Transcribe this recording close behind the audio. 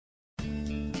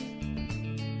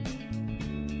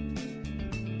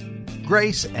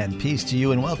Grace and peace to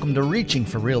you, and welcome to Reaching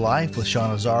for Real Life with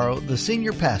Sean Azzaro, the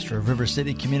senior pastor of River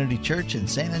City Community Church in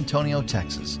San Antonio,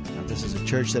 Texas. Now, this is a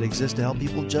church that exists to help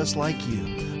people just like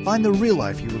you find the real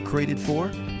life you were created for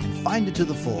and find it to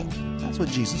the full. That's what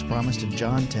Jesus promised in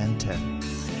John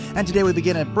 10:10. And today we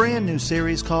begin a brand new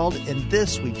series called In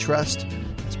This We Trust,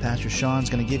 as Pastor Sean's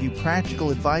going to give you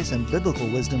practical advice and biblical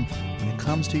wisdom when it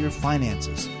comes to your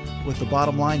finances, with the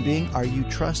bottom line being, are you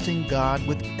trusting God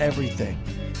with everything?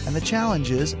 And the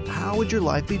challenge is, how would your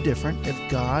life be different if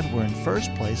God were in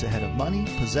first place ahead of money,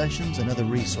 possessions, and other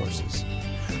resources?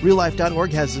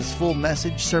 RealLife.org has this full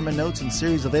message, sermon notes, and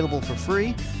series available for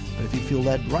free. But if you feel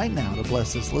led right now to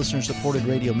bless this listener-supported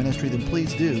radio ministry, then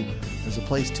please do. There's a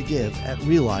place to give at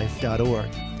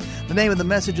RealLife.org. The name of the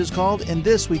message is called In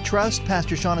This We Trust.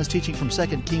 Pastor Sean is teaching from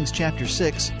 2 Kings chapter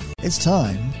 6. It's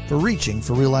time for Reaching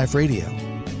for Real Life Radio.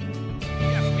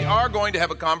 Yes, we are going to have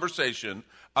a conversation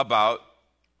about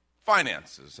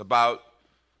finances, about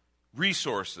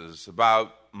resources,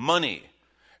 about money.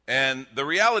 And the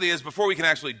reality is, before we can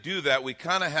actually do that, we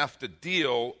kind of have to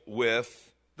deal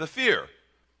with the fear.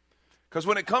 Because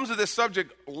when it comes to this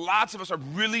subject, lots of us are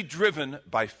really driven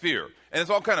by fear. And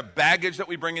it's all kind of baggage that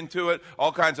we bring into it,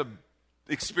 all kinds of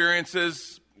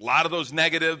experiences, a lot of those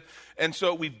negative. And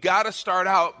so we've got to start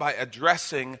out by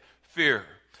addressing fear.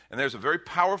 And there's a very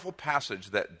powerful passage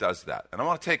that does that. And I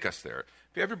want to take us there.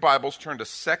 If you have your Bibles, turn to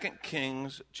 2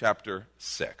 Kings chapter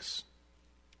 6.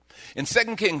 In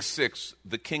 2 Kings 6,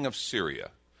 the king of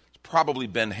Syria, it's probably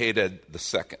Ben-Hadad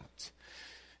II,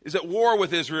 is at war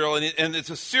with Israel, and it's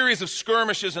a series of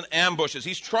skirmishes and ambushes.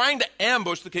 He's trying to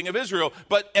ambush the king of Israel,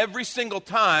 but every single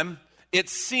time it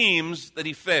seems that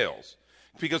he fails,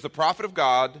 because the prophet of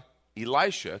God,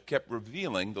 Elisha, kept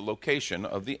revealing the location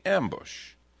of the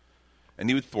ambush, and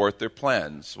he would thwart their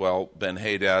plans. Well,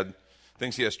 Ben-Hadad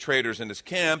thinks he has traitors in his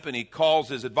camp, and he calls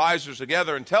his advisors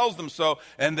together and tells them so,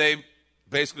 and they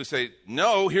basically say,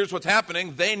 no, here's what's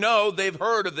happening. They know, they've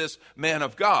heard of this man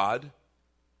of God,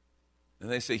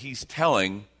 and they say, he's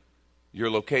telling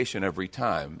your location every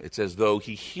time. It's as though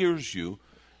he hears you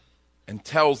and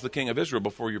tells the king of Israel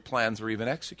before your plans are even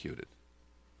executed.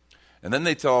 And then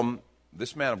they tell him,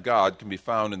 this man of God can be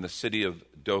found in the city of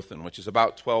Dothan, which is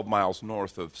about 12 miles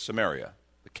north of Samaria,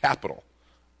 the capital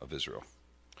of Israel.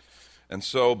 And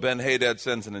so Ben-Hadad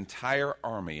sends an entire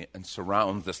army and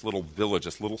surrounds this little village,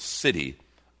 this little city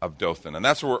of Dothan. And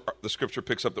that's where the scripture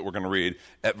picks up that we're going to read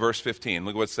at verse 15.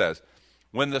 Look what it says.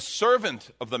 When the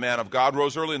servant of the man of God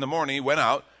rose early in the morning, he went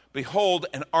out. Behold,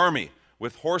 an army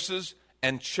with horses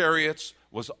and chariots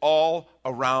was all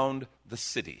around the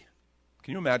city.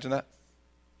 Can you imagine that?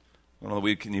 I don't know that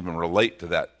we can even relate to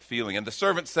that feeling. And the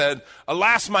servant said,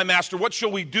 alas, my master, what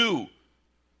shall we do?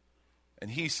 And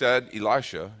he said,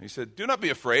 Elisha, he said, do not be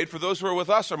afraid, for those who are with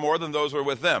us are more than those who are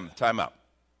with them. Time out.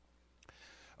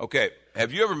 Okay,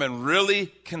 have you ever been really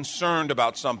concerned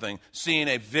about something, seeing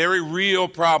a very real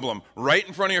problem right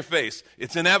in front of your face?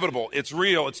 It's inevitable, it's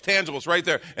real, it's tangible, it's right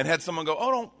there, and had someone go, oh,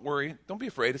 don't worry, don't be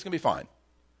afraid, it's going to be fine.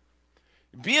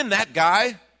 Being that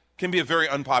guy can be a very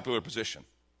unpopular position.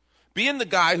 Being the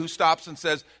guy who stops and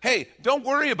says, hey, don't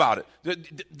worry about it.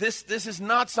 This is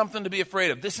not something to be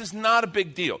afraid of. This is not a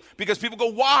big deal. Because people go,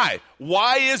 why?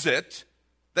 Why is it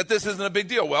that this isn't a big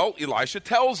deal? Well, Elisha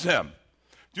tells him,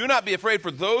 do not be afraid,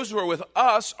 for those who are with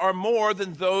us are more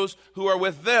than those who are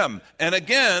with them. And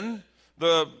again,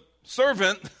 the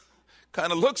servant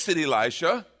kind of looks at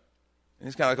Elisha, and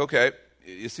he's kind of like, okay,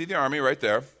 you see the army right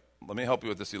there. Let me help you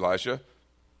with this, Elisha.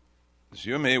 It's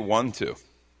you and me, 1, 2.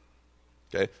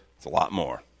 Okay? It's a lot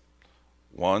more.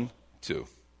 1, 2.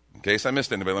 In case I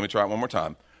missed anybody, let me try it one more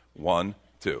time. 1,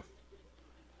 2.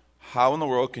 How in the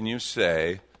world can you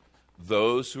say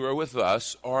those who are with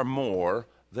us are more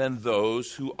than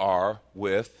those who are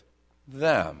with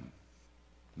them?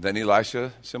 Then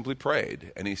Elisha simply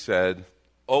prayed, and he said,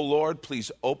 O Lord,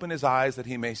 please open his eyes that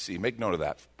he may see. Make note of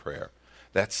that prayer,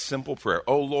 that simple prayer.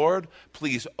 O Lord,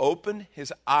 please open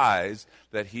his eyes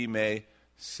that he may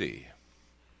see.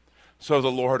 So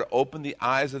the Lord opened the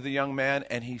eyes of the young man,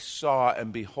 and he saw,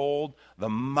 and behold, the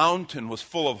mountain was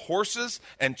full of horses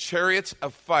and chariots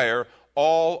of fire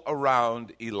all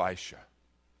around Elisha.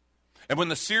 And when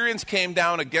the Syrians came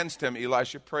down against him,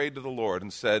 Elisha prayed to the Lord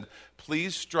and said,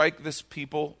 please strike this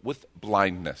people with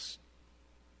blindness.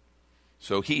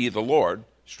 So he, the Lord,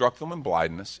 struck them in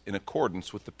blindness in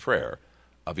accordance with the prayer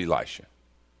of Elisha.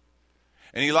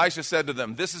 And Elisha said to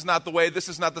them, this is not the way, this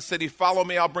is not the city. Follow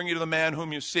me, I'll bring you to the man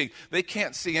whom you seek. They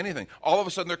can't see anything. All of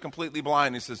a sudden, they're completely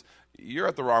blind. He says, you're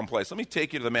at the wrong place. Let me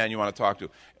take you to the man you want to talk to.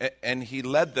 And he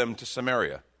led them to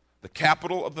Samaria, the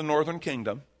capital of the northern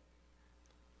kingdom.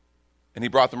 And he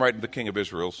brought them right to the king of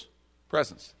Israel's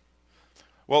presence.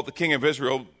 Well, the king of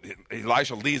Israel,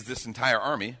 Elisha, leads this entire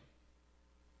army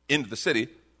into the city.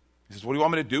 He says, what do you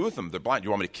want me to do with them? They're blind. Do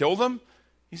you want me to kill them?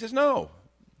 He says, no,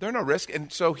 they're no risk.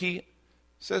 And so he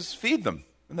says, feed them.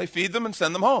 And they feed them and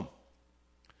send them home.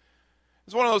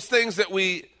 It's one of those things that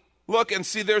we look and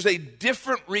see there's a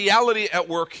different reality at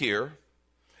work here.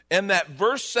 And that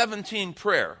verse 17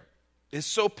 prayer is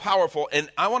so powerful. And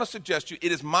I want to suggest to you,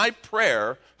 it is my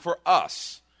prayer for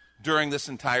us during this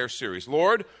entire series.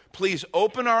 Lord, please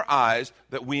open our eyes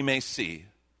that we may see.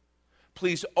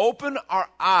 Please open our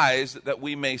eyes that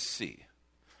we may see.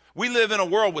 We live in a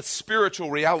world with spiritual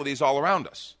realities all around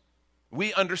us.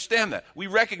 We understand that. We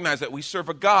recognize that we serve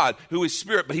a God who is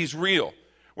spirit, but he's real.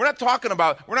 We're not talking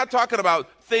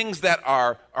about things that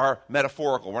are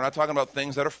metaphorical. We're not talking about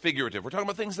things that are figurative. We're talking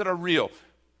about things that are real.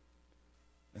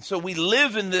 And so we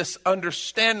live in this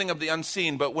understanding of the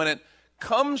unseen, but when it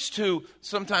comes to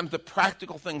sometimes the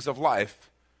practical things of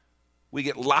life, we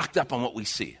get locked up on what we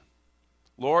see.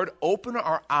 Lord, open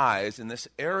our eyes in this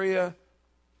area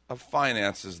of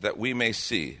finances that we may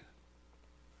see.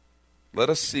 Let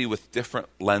us see with different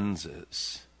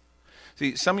lenses.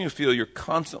 See, some of you feel you're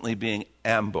constantly being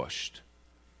ambushed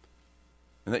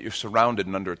and that you're surrounded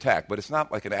and under attack, but it's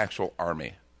not like an actual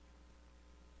army.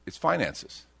 It's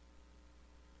finances.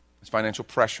 It's financial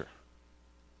pressure.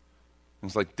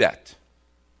 Things like debt,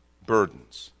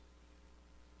 burdens,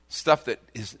 stuff that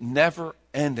is never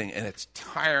ending and it's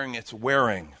tiring, it's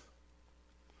wearing.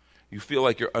 You feel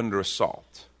like you're under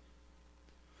assault.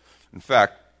 In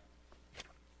fact,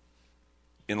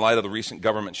 in light of the recent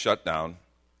government shutdown,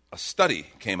 a study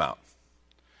came out.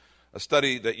 A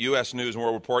study that U.S. News and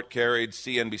World Report carried,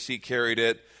 CNBC carried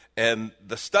it, and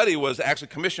the study was actually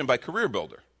commissioned by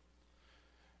CareerBuilder.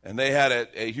 And they had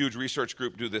a huge research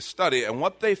group do this study, and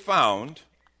what they found,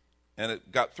 and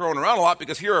it got thrown around a lot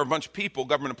because here are a bunch of people,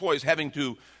 government employees, having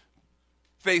to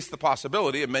face the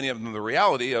possibility, and many of them the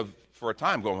reality of, for a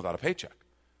time, going without a paycheck.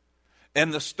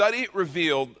 And the study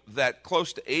revealed that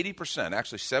close to 80%,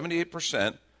 actually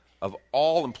 78%, of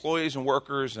all employees and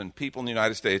workers and people in the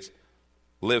United States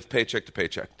live paycheck to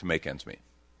paycheck to make ends meet.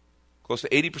 Close to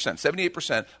 80%,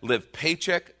 78% live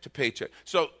paycheck to paycheck.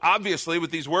 So obviously with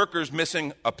these workers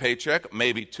missing a paycheck,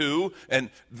 maybe two,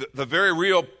 and the very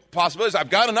real possibility is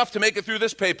I've got enough to make it through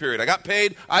this pay period. I got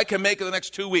paid, I can make it the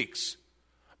next 2 weeks.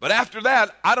 But after that,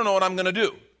 I don't know what I'm going to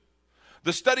do.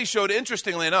 The study showed,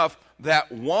 interestingly enough,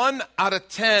 that 1 out of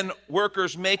 10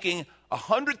 workers making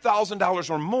 $100,000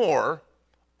 or more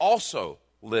also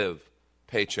live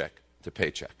paycheck to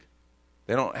paycheck.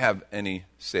 They don't have any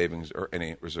savings or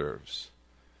any reserves.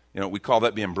 You know, we call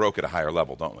that being broke at a higher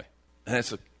level, don't we? And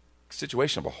it's a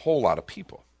situation of a whole lot of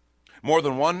people. More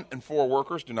than 1 in 4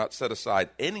 workers do not set aside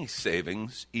any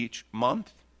savings each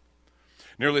month.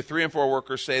 Nearly 3 in 4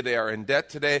 workers say they are in debt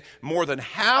today. More than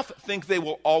half think they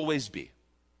will always be.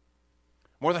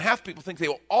 More than half people think they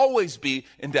will always be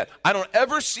in debt. I don't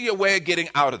ever see a way of getting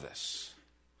out of this.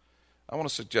 I want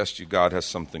to suggest to you God has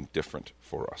something different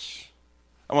for us.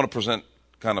 I want to present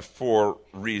kind of 4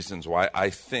 reasons why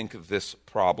I think this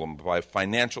problem, why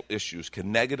financial issues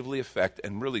can negatively affect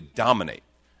and really dominate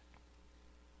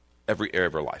every area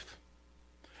of our life.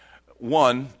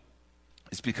 1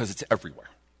 is because it's everywhere.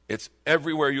 It's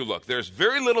everywhere you look. There's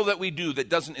very little that we do that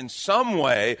doesn't in some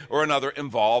way or another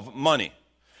involve money.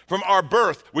 From our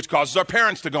birth, which causes our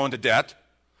parents to go into debt,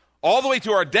 all the way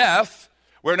to our death,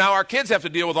 where now our kids have to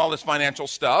deal with all this financial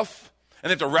stuff, and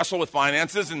they have to wrestle with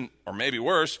finances, and, or maybe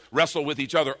worse, wrestle with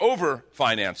each other over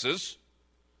finances.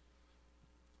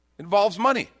 It involves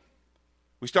money.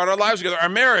 We start our lives together, our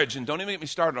marriage, and don't even get me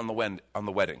started on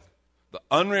the wedding. The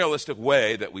unrealistic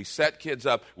way that we set kids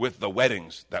up with the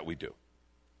weddings that we do.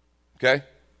 Okay?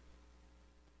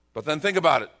 But then think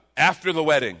about it. After the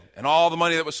wedding and all the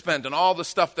money that was spent and all the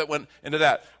stuff that went into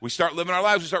that, we start living our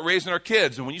lives, we start raising our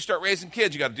kids. And when you start raising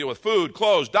kids, you got to deal with food,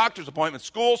 clothes, doctor's appointments,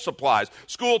 school supplies,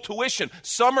 school tuition,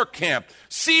 summer camp,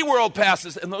 SeaWorld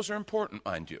passes, and those are important,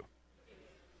 mind you.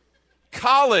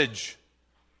 College,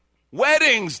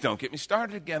 weddings. Don't get me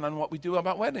started again on what we do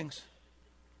about weddings.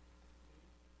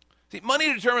 See,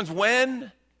 money determines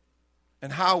when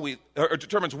and how we, or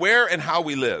determines where and how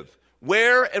we live,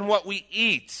 where and what we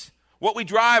eat, what we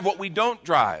drive, what we don't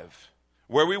drive,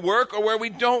 where we work or where we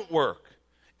don't work.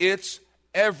 It's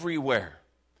everywhere.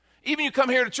 Even you come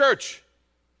here to church,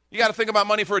 you got to think about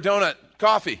money for a donut,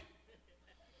 coffee.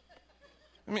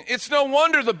 I mean, it's no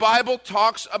wonder the Bible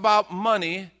talks about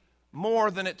money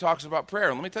more than it talks about prayer.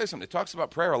 And let me tell you something, it talks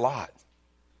about prayer a lot.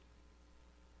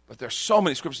 But there's so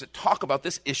many scriptures that talk about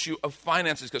this issue of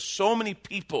finances because so many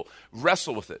people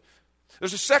wrestle with it.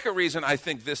 There's a second reason I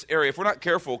think this area, if we're not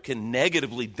careful, can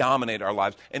negatively dominate our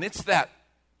lives, and it's that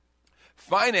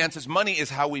finances, money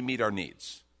is how we meet our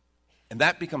needs, and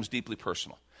that becomes deeply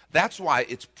personal. That's why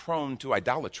it's prone to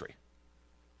idolatry.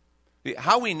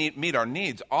 How we meet our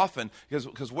needs often,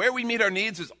 because where we meet our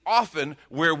needs is often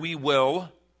where we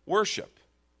will worship.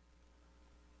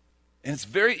 And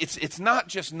it's not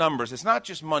just numbers, it's not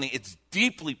just money, it's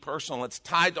deeply personal. It's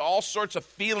tied to all sorts of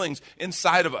feelings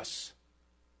inside of us.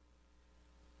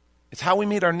 It's how we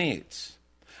meet our needs.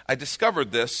 I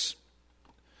discovered this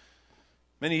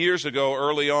many years ago,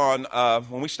 early on.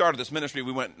 When we started this ministry,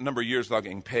 we went a number of years without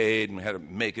getting paid, and we had to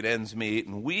make it ends meet,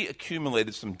 and we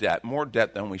accumulated some debt, more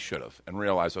debt than we should have, and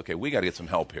realized, okay, we got to get some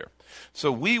help here.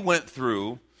 So we went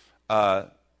through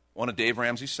one of Dave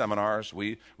Ramsey's seminars.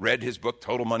 We read his book,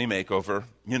 Total Money Makeover.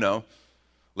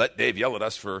 Let Dave yell at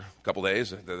us for a couple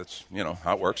days. That's,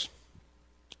 how it works.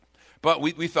 But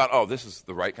we thought, oh, this is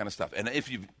the right kind of stuff. And if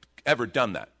you've ever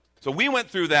done that. So we went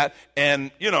through that,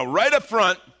 and, right up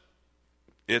front,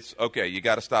 it's, okay, you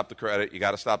got to stop the credit, you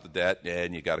got to stop the debt,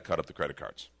 and you got to cut up the credit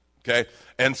cards. Okay?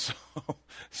 And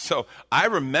so I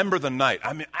remember the night.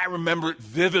 I remember it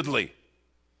vividly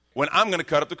when I'm going to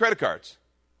cut up the credit cards.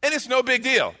 And it's no big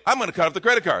deal. I'm going to cut up the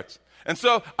credit cards. And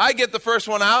so I get the first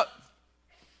one out,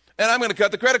 and I'm going to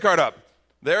cut the credit card up.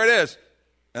 There it is.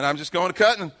 And I'm just going to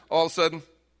cut, and all of a sudden,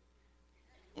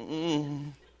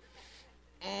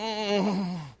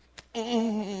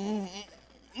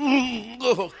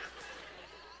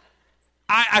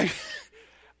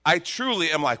 I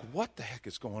truly am like, what the heck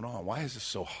is going on? Why is this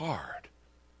so hard?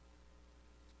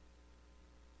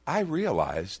 I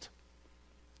realized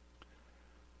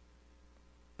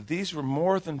these were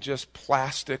more than just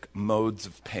plastic modes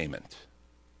of payment.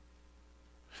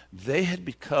 They had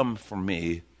become, for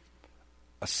me,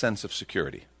 a sense of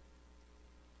security.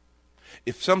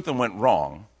 If something went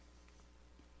wrong,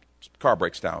 car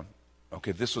breaks down,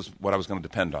 okay, this was what I was going to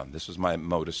depend on. This was my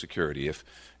mode of security. If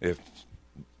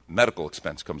medical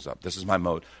expense comes up, this is my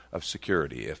mode of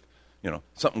security. If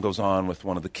something goes on with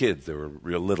one of the kids, they were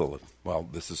real little, well,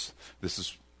 this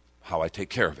is how I take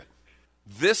care of it.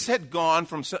 This had gone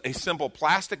from a simple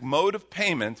plastic mode of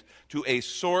payment to a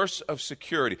source of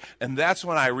security. And that's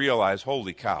when I realized,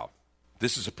 holy cow,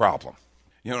 this is a problem.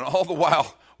 And all the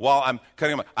while I'm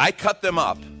cutting them up, I cut them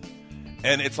up.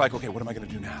 And it's like, okay, what am I going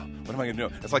to do now? What am I going to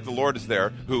do? It's like the Lord is there,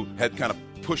 who had kind of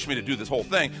pushed me to do this whole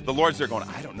thing. The Lord's there going,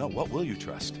 I don't know. What will you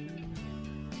trust?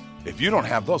 If you don't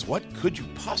have those, what could you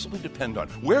possibly depend on?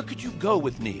 Where could you go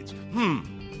with needs?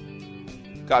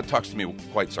 God talks to me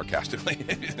quite sarcastically.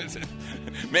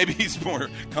 Maybe he's more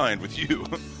kind with you.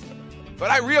 But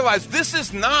I realize this is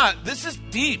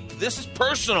deep. This is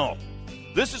personal.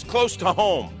 This is close to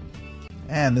home.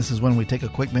 And this is when we take a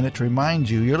quick minute to remind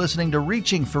you you're listening to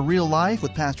Reaching for Real Life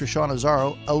with Pastor Sean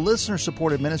Azzaro, a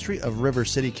listener-supported ministry of River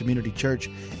City Community Church,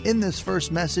 in this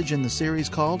first message in the series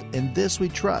called In This We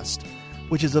Trust,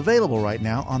 which is available right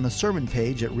now on the sermon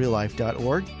page at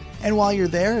reallife.org. And while you're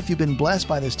there, if you've been blessed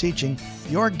by this teaching,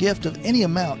 your gift of any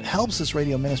amount helps this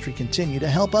radio ministry continue to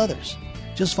help others.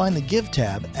 Just find the Give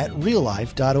tab at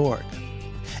reallife.org.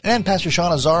 And Pastor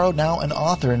Sean Azzaro, now an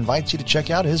author, invites you to check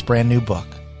out his brand new book.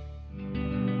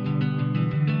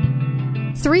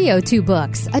 302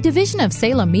 Books, a division of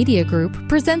Salem Media Group,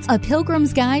 presents A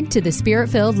Pilgrim's Guide to the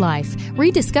Spirit-Filled Life,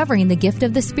 Rediscovering the Gift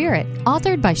of the Spirit,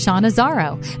 authored by Sean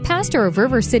Azzaro, pastor of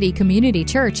River City Community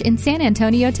Church in San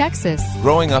Antonio, Texas.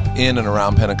 Growing up in and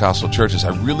around Pentecostal churches, I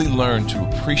really learned to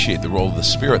appreciate the role of the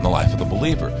Spirit in the life of the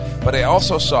believer. But I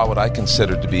also saw what I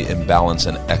considered to be imbalance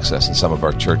and excess in some of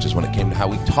our churches when it came to how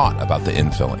we taught about the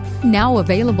infilling. Now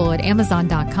available at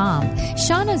Amazon.com,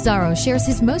 Sean Azzaro shares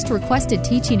his most requested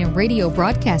teaching and radio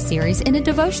broadcast series in a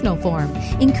devotional form,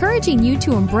 encouraging you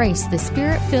to embrace the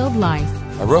Spirit-filled life.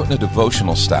 I wrote in a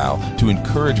devotional style to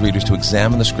encourage readers to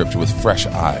examine the Scripture with fresh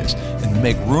eyes and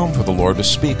make room for the Lord to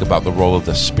speak about the role of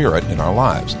the Spirit in our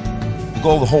lives. The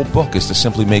goal of the whole book is to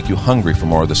simply make you hungry for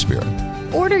more of the Spirit.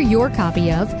 Order your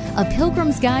copy of A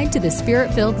Pilgrim's Guide to the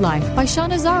Spirit-Filled Life by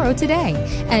Sean Azzaro today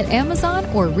at Amazon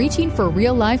or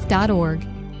reachingforreallife.org.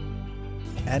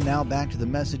 And now back to the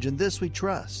message In This We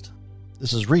Trust.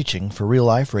 This is Reaching for Real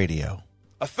Life Radio.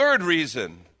 A third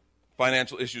reason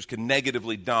financial issues can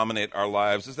negatively dominate our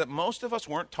lives is that most of us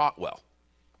weren't taught well.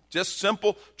 Just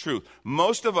simple truth.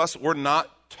 Most of us were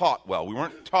not taught well. We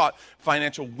weren't taught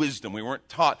financial wisdom. We weren't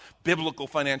taught biblical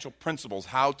financial principles,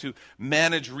 how to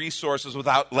manage resources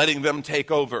without letting them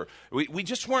take over. We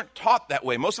just weren't taught that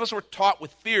way. Most of us were taught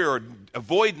with fear or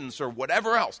avoidance or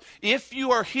whatever else. If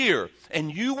you are here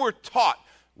and you were taught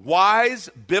wise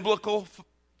biblical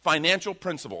financial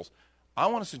principles, I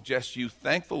want to suggest you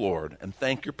thank the Lord and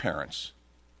thank your parents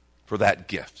for that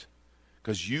gift,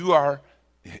 because you are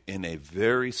in a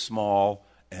very small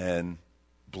and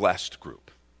blessed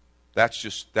group. That's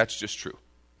just true.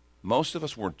 Most of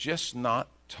us were just not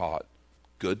taught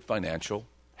good financial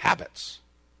habits.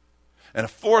 And a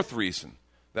fourth reason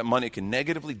that money can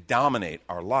negatively dominate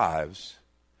our lives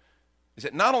is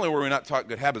that not only were we not taught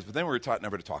good habits, but then we were taught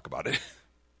never to talk about it.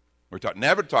 We were taught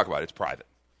never to talk about it. It's private.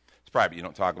 It's private. You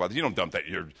don't talk about it. You don't dump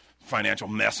your financial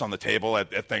mess on the table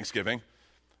at Thanksgiving.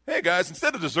 Hey, guys,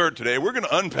 instead of dessert today, we're going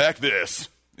to unpack this.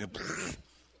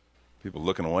 People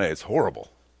looking away. It's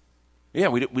horrible. Yeah,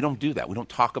 we don't do that. We don't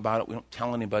talk about it. We don't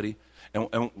tell anybody.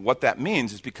 And what that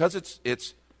means is because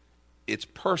it's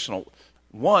personal.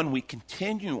 One, we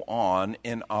continue on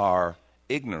in our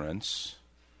ignorance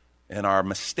and our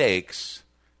mistakes,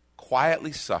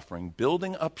 quietly suffering,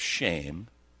 building up shame,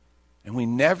 and we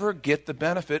never get the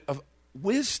benefit of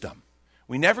wisdom.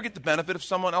 We never get the benefit of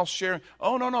someone else sharing,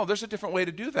 oh, no, there's a different way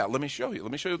to do that. Let me show you.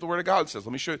 Let me show you what the Word of God says.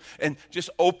 Let me show you. And just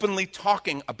openly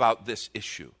talking about this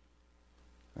issue.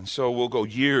 And so we'll go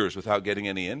years without getting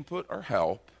any input or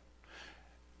help.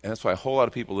 And that's why a whole lot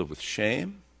of people live with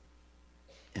shame,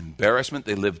 embarrassment.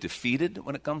 They live defeated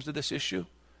when it comes to this issue.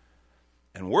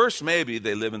 And worse, maybe,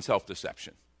 they live in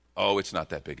self-deception. Oh, it's not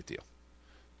that big a deal.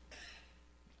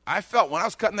 I felt, when I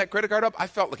was cutting that credit card up, I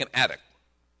felt like an addict.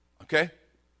 Okay?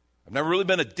 I've never really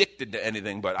been addicted to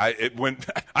anything, but I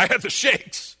had the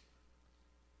shakes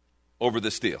over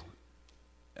this deal.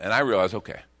 And I realized,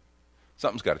 okay,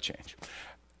 something's got to change.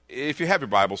 If you have your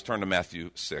Bibles, turn to Matthew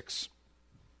 6.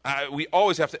 We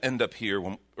always have to end up here,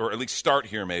 or at least start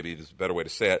here maybe, is a better way to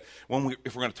say it,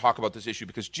 if we're going to talk about this issue,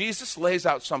 because Jesus lays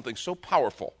out something so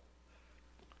powerful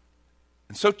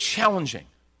and so challenging,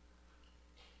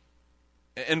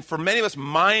 and for many of us,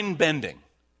 mind-bending.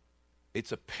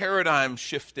 It's a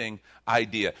paradigm-shifting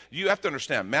idea. You have to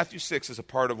understand, Matthew 6 is a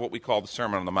part of what we call the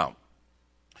Sermon on the Mount.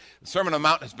 The Sermon on the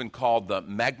Mount has been called the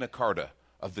Magna Carta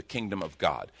of the kingdom of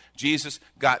God. Jesus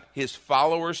got his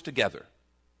followers together,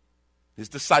 his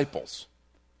disciples,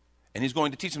 and he's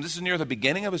going to teach them. This is near the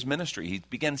beginning of his ministry. He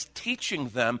begins teaching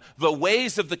them the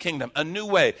ways of the kingdom, a new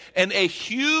way. And a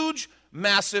huge,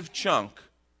 massive chunk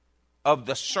of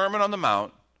the Sermon on the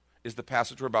Mount is the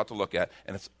passage we're about to look at,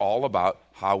 and it's all about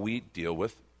how we deal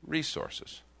with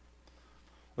resources.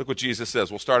 Look what Jesus says.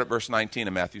 We'll start at verse 19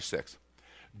 in Matthew 6.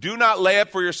 Do not lay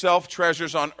up for yourself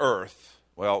treasures on earth.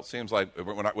 Well, it seems like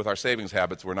with our savings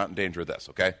habits, we're not in danger of this,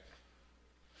 okay?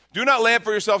 Do not lay up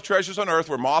for yourself treasures on earth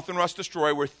where moth and rust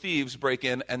destroy, where thieves break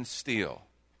in and steal.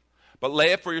 But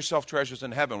lay up for yourself treasures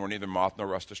in heaven where neither moth nor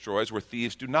rust destroys, where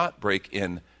thieves do not break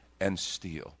in and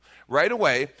steal. Right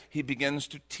away, he begins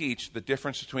to teach the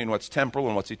difference between what's temporal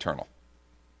and what's eternal.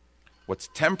 What's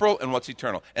temporal and what's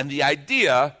eternal. And the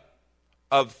idea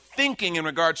of thinking in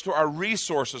regards to our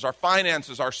resources, our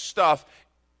finances, our stuff,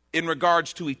 in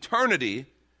regards to eternity,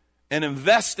 and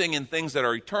investing in things that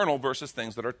are eternal versus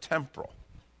things that are temporal.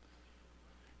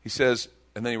 He says,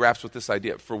 and then he wraps with this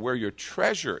idea, for where your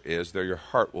treasure is, there your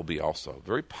heart will be also.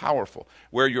 Very powerful.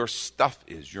 Where your stuff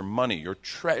is, your money, your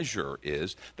treasure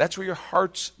is, that's where your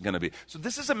heart's going to be. So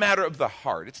this is a matter of the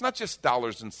heart. It's not just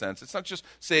dollars and cents. It's not just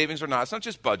savings or not. It's not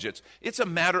just budgets. It's a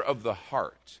matter of the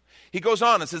heart. He goes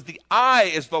on and says, the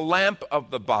eye is the lamp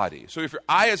of the body. So if your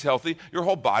eye is healthy, your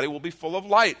whole body will be full of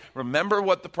light. Remember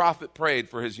what the prophet prayed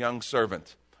for his young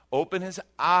servant. Open his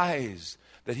eyes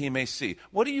that he may see.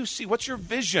 What do you see? What's your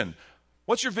vision?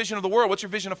 What's your vision of the world? What's your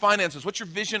vision of finances? What's your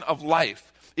vision of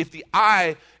life? If the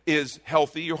eye is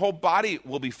healthy, your whole body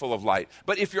will be full of light.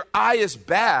 But if your eye is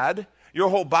bad, your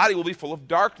whole body will be full of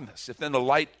darkness. If then the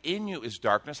light in you is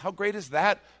darkness, how great is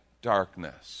that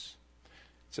darkness?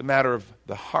 It's a matter of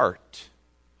the heart.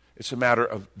 It's a matter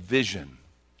of vision.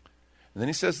 And then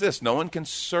he says this, no one can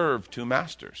serve two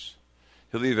masters.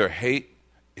 He will either hate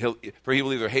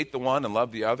the one and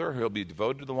love the other, or he'll be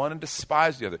devoted to the one and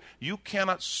despise the other. You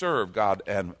cannot serve God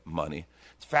and money.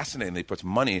 It's fascinating that he puts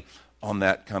money on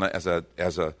that kind of as a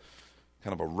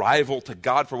kind of a rival to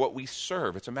God for what we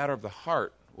serve. It's a matter of the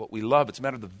heart, what we love. It's a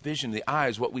matter of the vision, the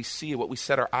eyes, what we see, what we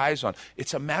set our eyes on.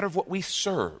 It's a matter of what we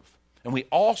serve. And we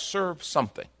all serve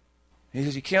something. He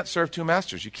says you can't serve two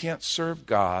masters. You can't serve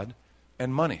God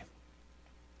and money.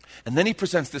 And then he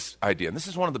presents this idea, and this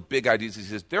is one of the big ideas. He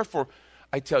says, therefore,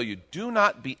 I tell you, do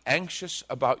not be anxious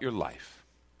about your life,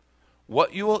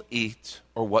 what you will eat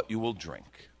or what you will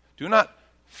drink. Do not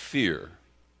fear.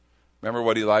 Remember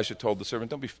what Elijah told the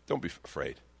servant? Don't be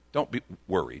afraid. Don't be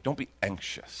worried. Don't be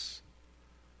anxious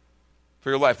for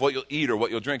your life, what you'll eat or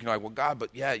what you'll drink. And you're like, well, God, but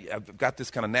yeah, I've got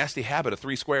this kind of nasty habit of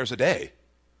 3 squares a day.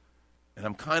 And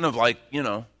I'm kind of like,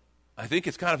 I I think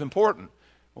it's kind of important.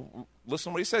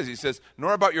 Listen to what he says. He says,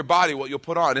 nor about your body what you'll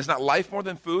put on. Is not life more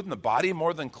than food and the body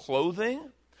more than clothing?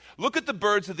 Look at the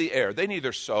birds of the air. They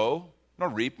neither sow nor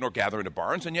reap nor gather into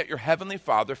barns, and yet your heavenly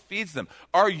Father feeds them.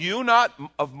 Are you not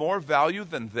of more value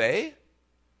than they?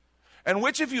 And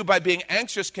which of you, by being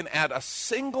anxious, can add a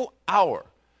single hour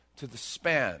to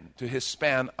his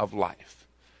span of life?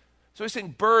 So he's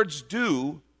saying birds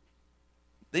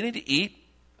they need to eat.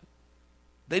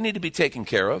 They need to be taken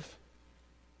care of.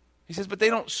 He says, but they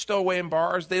don't stow away in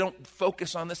bars. They don't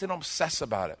focus on this. They don't obsess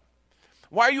about it.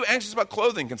 Why are you anxious about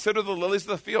clothing? Consider the lilies of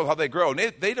the field, how they grow.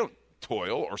 They don't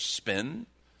toil or spin.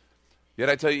 Yet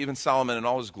I tell you, even Solomon in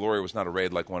all his glory was not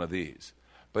arrayed like one of these.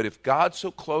 But if God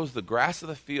so clothes the grass of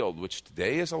the field, which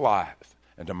today is alive,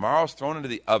 and tomorrow is thrown into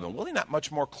the oven, will he not much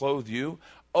more clothe you?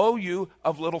 O you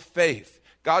of little faith.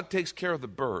 God takes care of the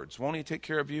birds. Won't he take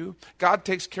care of you? God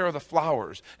takes care of the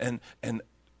flowers and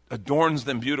adorns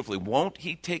them beautifully. Won't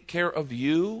he take care of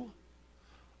you?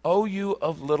 O you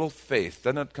of little faith.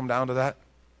 Doesn't it come down to that?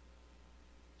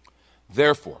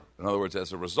 Therefore, in other words,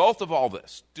 as a result of all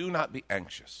this, do not be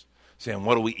anxious, saying,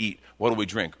 what do we eat? What do we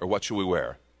drink? Or what should we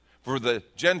wear? For the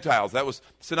Gentiles, that was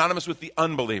synonymous with the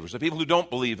unbelievers, the people who don't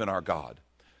believe in our God.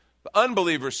 The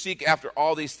unbelievers seek after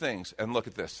all these things. And look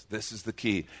at this. This is the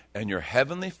key. And your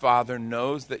heavenly Father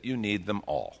knows that you need them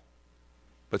all.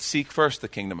 But seek first the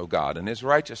kingdom of God and his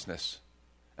righteousness,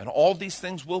 and all these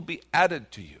things will be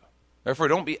added to you. Therefore,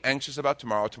 don't be anxious about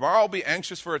tomorrow. Tomorrow will be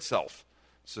anxious for itself.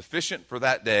 Sufficient for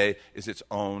that day is its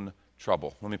own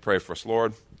trouble. Let me pray for us.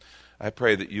 Lord, I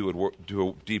pray that you would do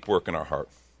a deep work in our heart.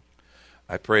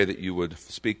 I pray that you would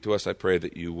speak to us. I pray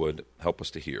that you would help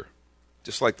us to hear.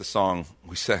 Just like the song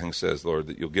we sang says, Lord,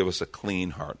 that you'll give us a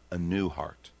clean heart, a new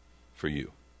heart for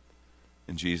you.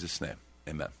 In Jesus' name,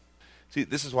 amen. See,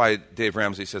 this is why Dave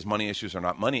Ramsey says money issues are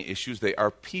not money issues, they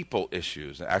are people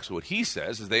issues. And actually what he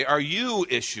says is they are you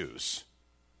issues.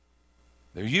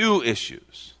 They're you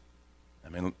issues. I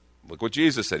mean, look what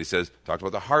Jesus said. He says, talked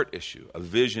about the heart issue, a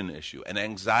vision issue, an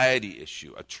anxiety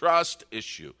issue, a trust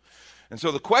issue. And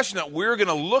so the question that we're going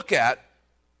to look at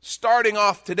starting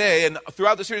off today and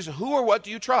throughout the series is, who or what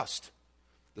do you trust?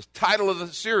 The title of the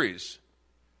series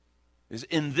is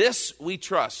In This We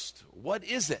Trust. What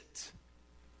is it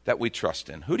that we trust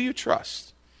in? Who do you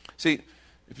trust? See,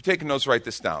 if you're taking notes, write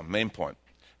this down. Main point.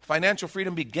 Financial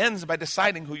freedom begins by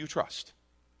deciding who you trust.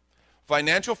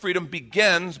 Financial freedom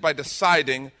begins by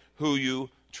deciding who you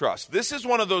trust. This is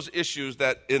one of those issues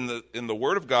that in the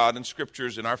Word of God and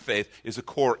Scriptures in our faith is a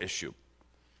core issue.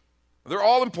 They're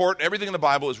all important. Everything in the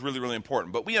Bible is really, really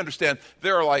important. But we understand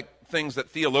there are like things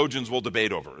that theologians will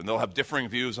debate over, and they'll have differing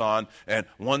views on, and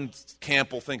one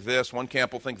camp will think this, one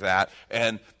camp will think that,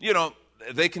 and, you know,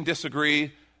 they can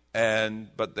disagree,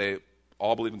 but they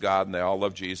all believe in God, and they all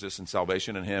love Jesus and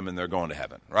salvation in him, and they're going to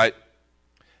heaven, right?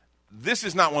 This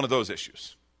is not one of those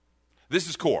issues. This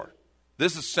is core.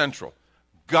 This is central.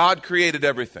 God created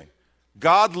everything.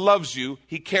 God loves you.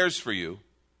 He cares for you,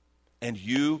 and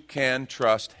you can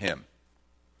trust him.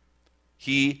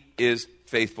 He is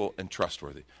faithful and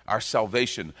trustworthy. Our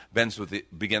salvation begins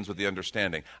with the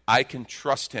understanding. I can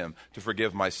trust him to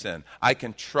forgive my sin. I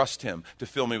can trust him to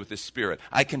fill me with his Spirit.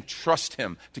 I can trust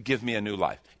him to give me a new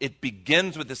life. It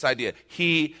begins with this idea.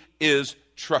 He is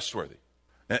trustworthy.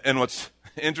 And what's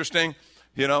interesting,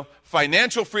 you know,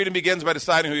 financial freedom begins by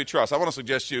deciding who you trust. I want to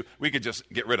suggest to you, we could just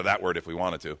get rid of that word if we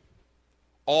wanted to.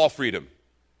 All freedom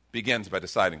begins by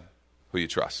deciding who you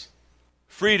trust.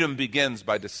 Freedom begins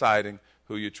by deciding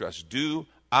who you trust. Do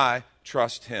I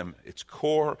trust him? It's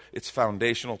core, it's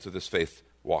foundational to this faith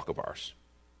walk of ours.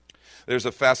 There's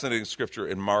a fascinating scripture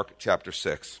in Mark chapter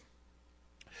 6.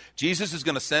 Jesus is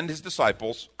going to send his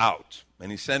disciples out, and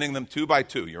he's sending them 2 by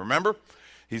 2. You remember?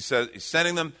 He says he's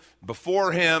sending them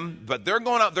before him, but they're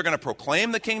going out, they're going to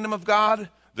proclaim the kingdom of God,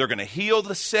 they're going to heal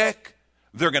the sick,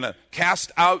 they're going to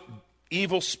cast out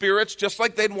evil spirits, just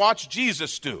like they'd watched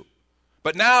Jesus do.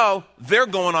 But now they're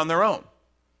going on their own.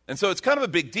 And so it's kind of a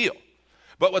big deal.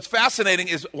 But what's fascinating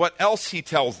is what else he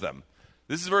tells them.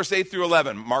 This is verse 8 through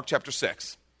 11, Mark chapter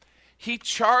 6. He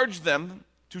charged them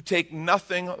to take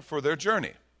nothing for their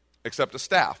journey, except a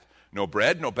staff. No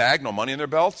bread, no bag, no money in their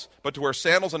belts, but to wear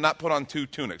sandals and not put on 2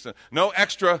 tunics. No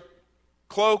extra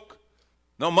cloak,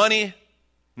 no money,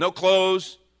 no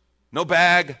clothes, no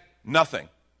bag, nothing.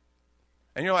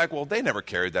 And you're like, well, they never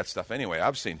carried that stuff anyway.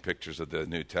 I've seen pictures of the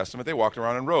New Testament. They walked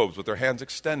around in robes with their hands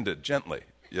extended gently,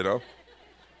 you know.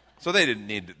 So they didn't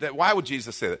need that. Why would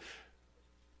Jesus say that?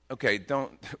 Okay,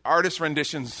 artist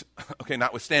renditions, okay,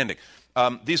 notwithstanding.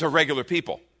 These are regular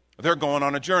people. They're going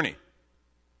on a journey.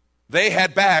 They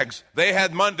had bags. They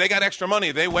had money. They got extra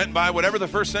money. They went by whatever the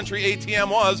first century ATM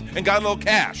was and got a little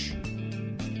cash.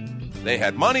 They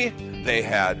had money. They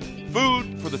had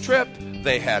food for the trip.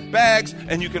 They had bags.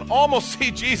 And you can almost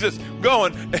see Jesus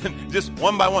going and just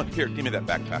one by one. Here, give me that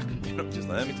backpack. Just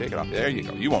let me take it off. There you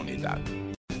go. You won't need that.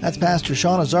 That's Pastor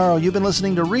Sean Azzaro. You've been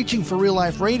listening to Reaching for Real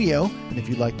Life Radio. And if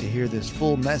you'd like to hear this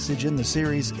full message in the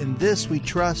series, In This We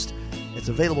Trust, it's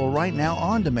available right now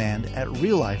on demand at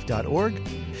reallife.org.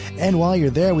 And while you're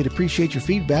there, we'd appreciate your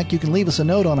feedback. You can leave us a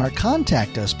note on our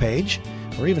Contact Us page.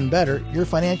 Or even better, your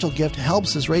financial gift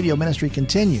helps this radio ministry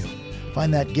continue.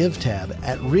 Find that Give tab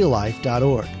at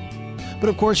reallife.org. But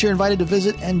of course, you're invited to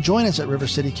visit and join us at River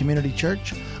City Community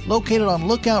Church, located on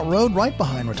Lookout Road right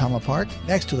behind Rotama Park,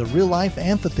 next to the Real Life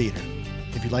Amphitheater.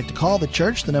 If you'd like to call the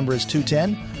church, the number is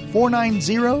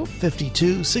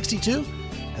 210-490-5262.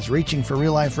 As Reaching for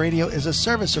Real Life Radio is a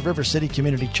service of River City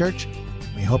Community Church.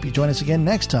 We hope you join us again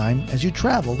next time as you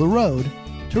travel the road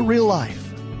to real life.